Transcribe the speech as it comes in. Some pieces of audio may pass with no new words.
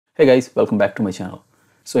Hey guys, welcome back to my channel.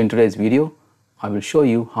 So in today's video, I will show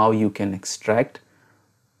you how you can extract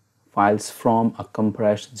files from a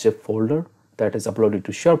compressed zip folder that is uploaded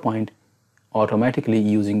to SharePoint automatically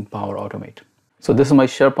using Power Automate. So this is my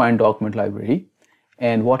SharePoint document library,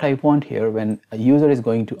 and what I want here, when a user is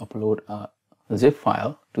going to upload a zip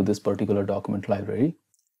file to this particular document library,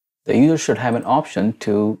 the user should have an option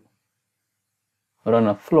to run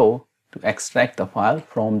a flow to extract the file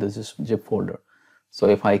from this zip folder. So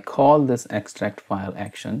if I call this extract file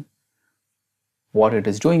action, what it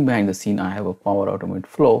is doing behind the scene, I have a Power Automate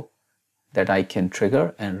flow that I can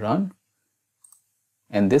trigger and run.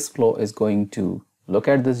 And this flow is going to look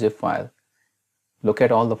at the zip file, look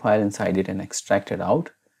at all the file inside it and extract it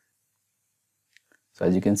out. So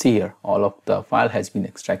as you can see here, all of the file has been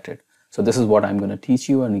extracted. So this is what I'm going to teach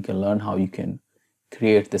you, and you can learn how you can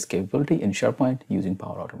create this capability in SharePoint using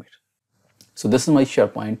Power Automate. So this is my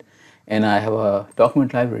SharePoint, and I have a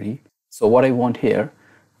document library. So what I want here,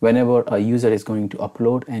 whenever a user is going to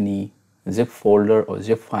upload any zip folder or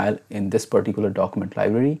zip file in this particular document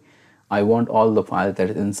library, I want all the files that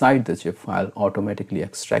is inside the zip file automatically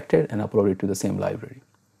extracted and uploaded to the same library.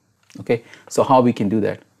 Okay, so how we can do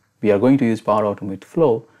that? We are going to use Power Automate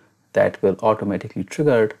flow that will automatically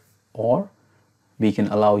trigger it, or we can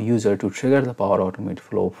allow user to trigger the Power Automate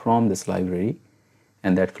flow from this library,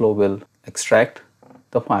 and that flow will extract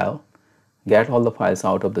the file, get all the files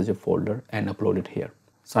out of the zip folder and upload it here.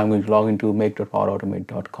 So I'm going to log into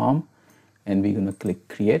make.powerautomate.com and we're going to click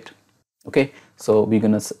create. Okay, so we're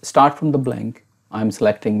going to start from the blank. I'm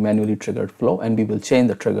selecting manually triggered flow, and we will change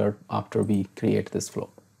the trigger after we create this flow.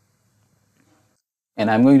 And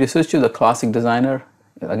I'm going to switch to the classic designer.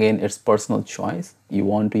 Again, it's personal choice. You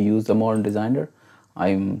want to use the modern designer.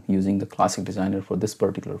 I'm using the classic designer for this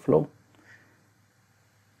particular flow.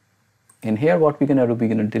 And here what we're going to do, we're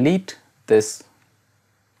going to delete this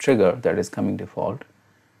trigger that is coming default,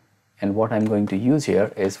 and what I'm going to use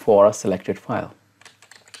here is for a selected file.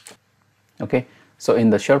 Okay, so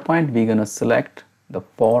in the SharePoint we're going to select the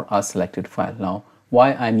for a selected file. Now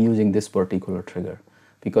why I'm using this particular trigger?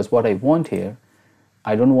 Because what I want here,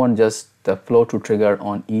 I don't want just the flow to trigger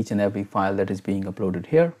on each and every file that is being uploaded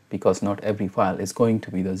here, because not every file is going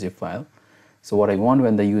to be the zip file. So what I want,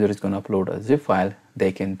 when the user is going to upload a zip file,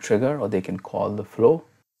 they can trigger or they can call the flow.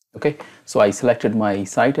 Okay, so I selected my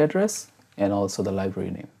site address and also the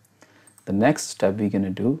library name. The next step we're going to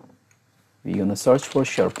do, we're going to search for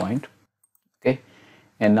SharePoint. Okay,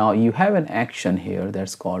 and now you have an action here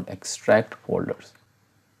that's called extract folders.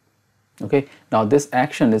 Okay, now this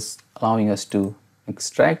action is allowing us to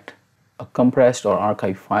extract a compressed or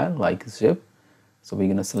archive file like zip. So we're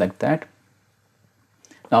going to select that.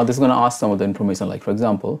 Now this is going to ask some of the information, like for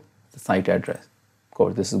example, the site address. Of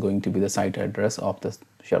course, this is going to be the site address of the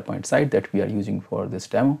SharePoint site that we are using for this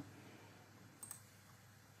demo.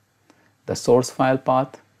 The source file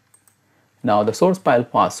path. Now the source file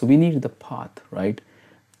path, so we need the path, right?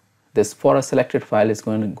 This for a selected file is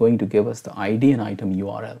going to give us the ID and item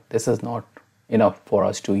URL. This is not enough for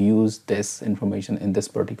us to use this information in this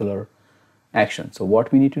particular action. So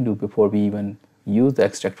what we need to do before we even use the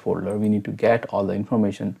extract folder, we need to get all the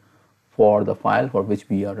information for the file for which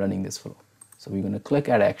we are running this flow. So we're going to click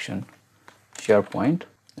add action, SharePoint,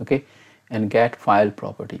 okay, and get file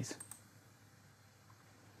properties.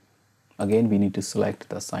 Again, we need to select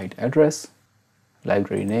the site address,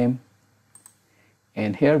 library name,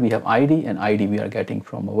 and here we have ID, and ID we are getting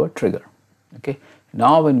from our trigger. Okay,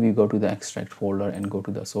 now when we go to the extract folder and go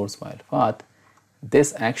to the source file path,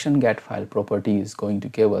 this action get file property is going to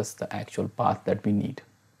give us the actual path that we need.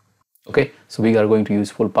 Okay, so we are going to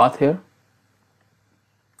use full path here,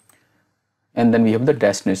 and then we have the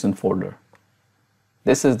destination folder.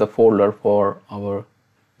 This is the folder for our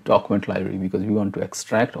document library, because we want to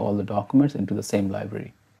extract all the documents into the same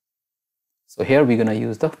library. So here we're going to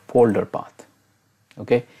use the folder path.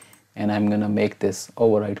 Okay, and I'm going to make this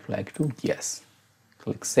override flag to yes.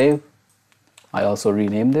 Click save. I also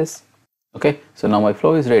rename this. Okay, so now my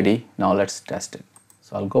flow is ready. Now let's test it.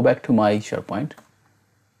 So I'll go back to my SharePoint.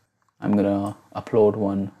 I'm going to upload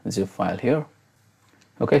one zip file here.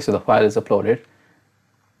 Okay, so the file is uploaded.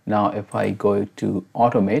 Now if I go to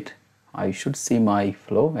automate, I should see my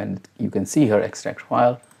flow, and you can see here extract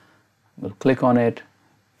file. We'll click on it.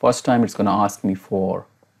 First time it's going to ask me for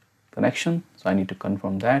connection, so I need to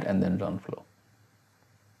confirm that and then run flow.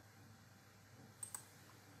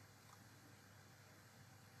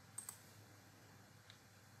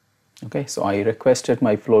 Okay, so I requested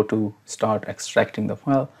my flow to start extracting the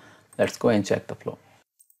file. Let's go and check the flow.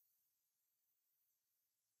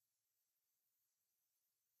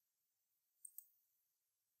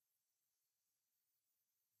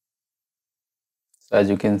 So as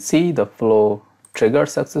you can see, the flow triggered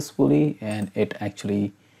successfully and it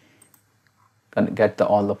actually can get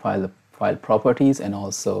all the file properties and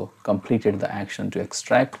also completed the action to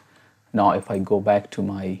extract. Now if I go back to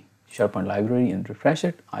my SharePoint library and refresh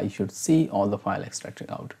it, I should see all the file extracted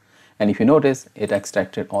out. And if you notice, it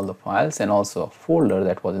extracted all the files and also a folder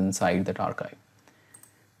that was inside that archive.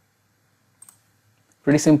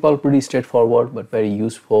 Pretty simple, pretty straightforward, but very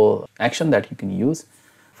useful action that you can use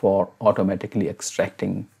for automatically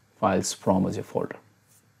extracting files from a zip folder.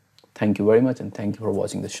 Thank you very much and thank you for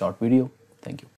watching this short video. Thank you.